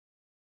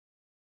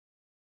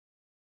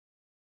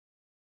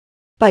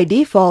By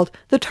default,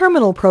 the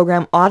terminal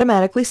program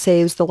automatically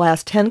saves the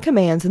last 10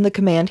 commands in the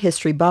command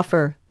history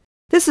buffer.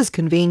 This is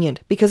convenient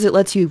because it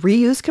lets you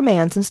reuse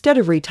commands instead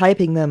of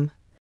retyping them.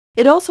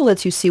 It also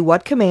lets you see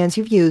what commands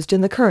you've used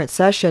in the current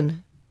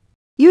session.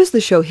 Use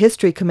the Show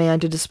History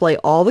command to display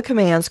all the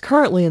commands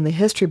currently in the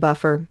history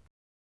buffer.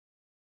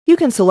 You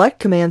can select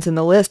commands in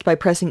the list by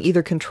pressing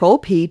either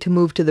Ctrl-P to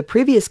move to the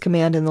previous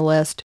command in the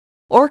list,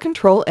 or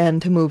Ctrl-N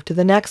to move to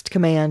the next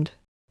command.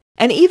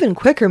 An even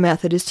quicker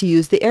method is to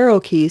use the arrow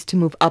keys to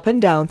move up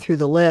and down through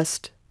the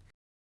list.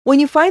 When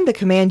you find the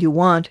command you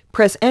want,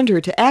 press Enter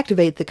to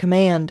activate the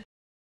command.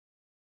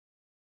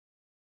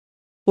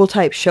 We'll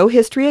type Show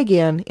History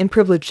again in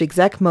Privileged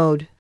Exec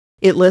mode.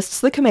 It lists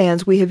the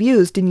commands we have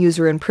used in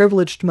User and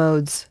Privileged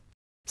modes.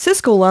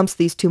 Cisco lumps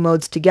these two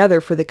modes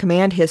together for the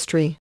command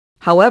history.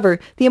 However,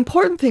 the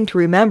important thing to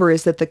remember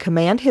is that the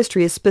command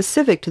history is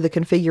specific to the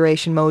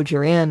configuration mode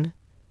you're in.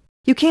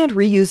 You can't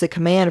reuse a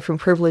command from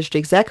Privileged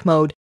Exec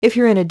mode if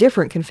you're in a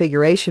different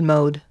configuration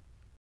mode.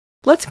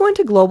 Let's go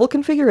into Global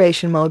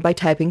Configuration mode by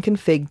typing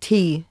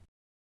config-T.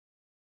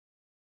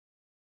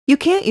 You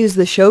can't use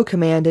the Show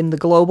command in the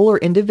global or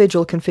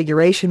individual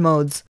configuration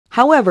modes.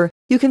 However,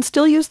 you can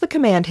still use the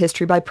command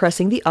history by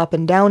pressing the up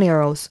and down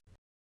arrows.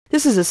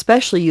 This is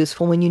especially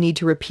useful when you need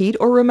to repeat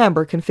or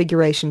remember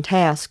configuration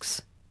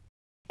tasks.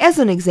 As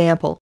an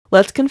example,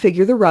 let's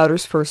configure the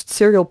router's first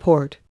serial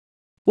port.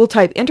 We'll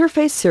type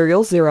interface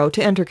serial 0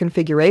 to enter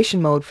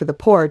configuration mode for the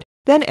port,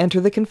 then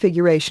enter the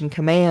configuration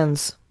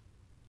commands.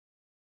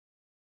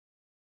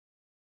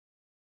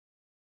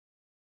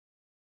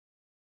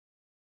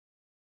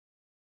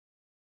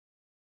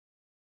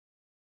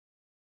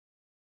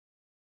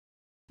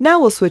 Now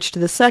we'll switch to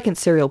the second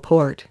serial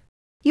port.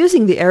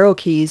 Using the arrow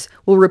keys,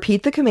 we'll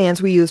repeat the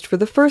commands we used for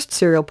the first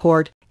serial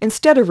port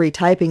instead of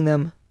retyping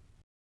them.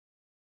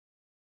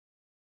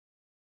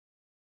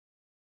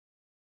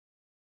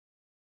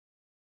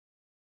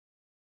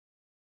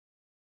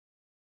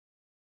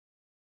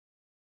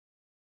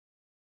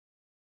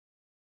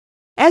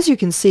 As you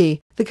can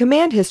see, the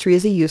command history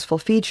is a useful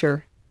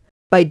feature.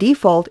 By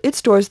default, it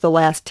stores the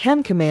last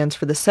 10 commands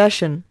for the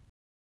session.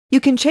 You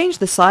can change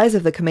the size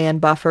of the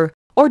command buffer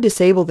or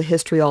disable the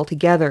history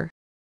altogether.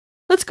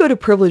 Let's go to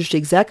Privileged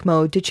Exec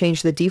mode to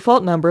change the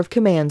default number of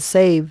commands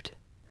saved.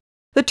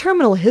 The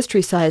Terminal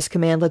History Size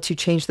command lets you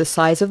change the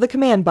size of the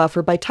command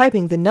buffer by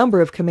typing the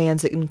number of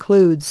commands it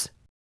includes.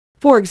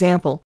 For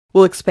example,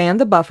 we'll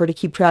expand the buffer to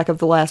keep track of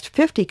the last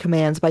 50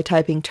 commands by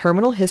typing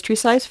Terminal History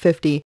Size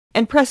 50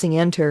 and pressing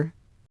Enter.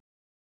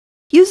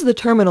 Use the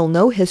Terminal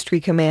No History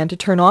command to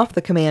turn off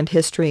the command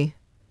history.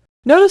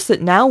 Notice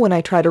that now when I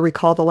try to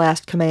recall the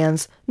last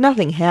commands,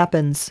 nothing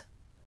happens.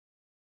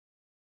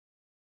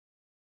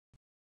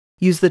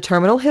 Use the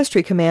Terminal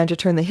History command to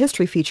turn the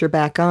history feature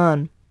back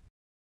on.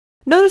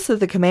 Notice that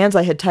the commands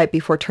I had typed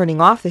before turning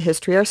off the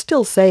history are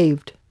still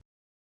saved.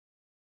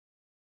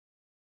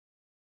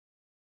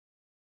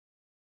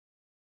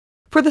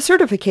 For the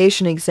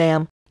certification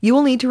exam, you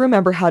will need to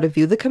remember how to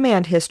view the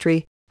command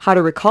history, how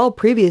to recall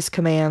previous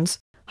commands,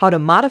 how to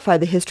modify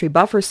the history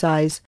buffer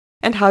size,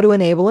 and how to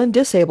enable and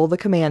disable the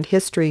command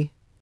history.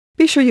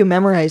 Be sure you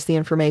memorize the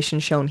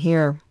information shown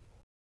here.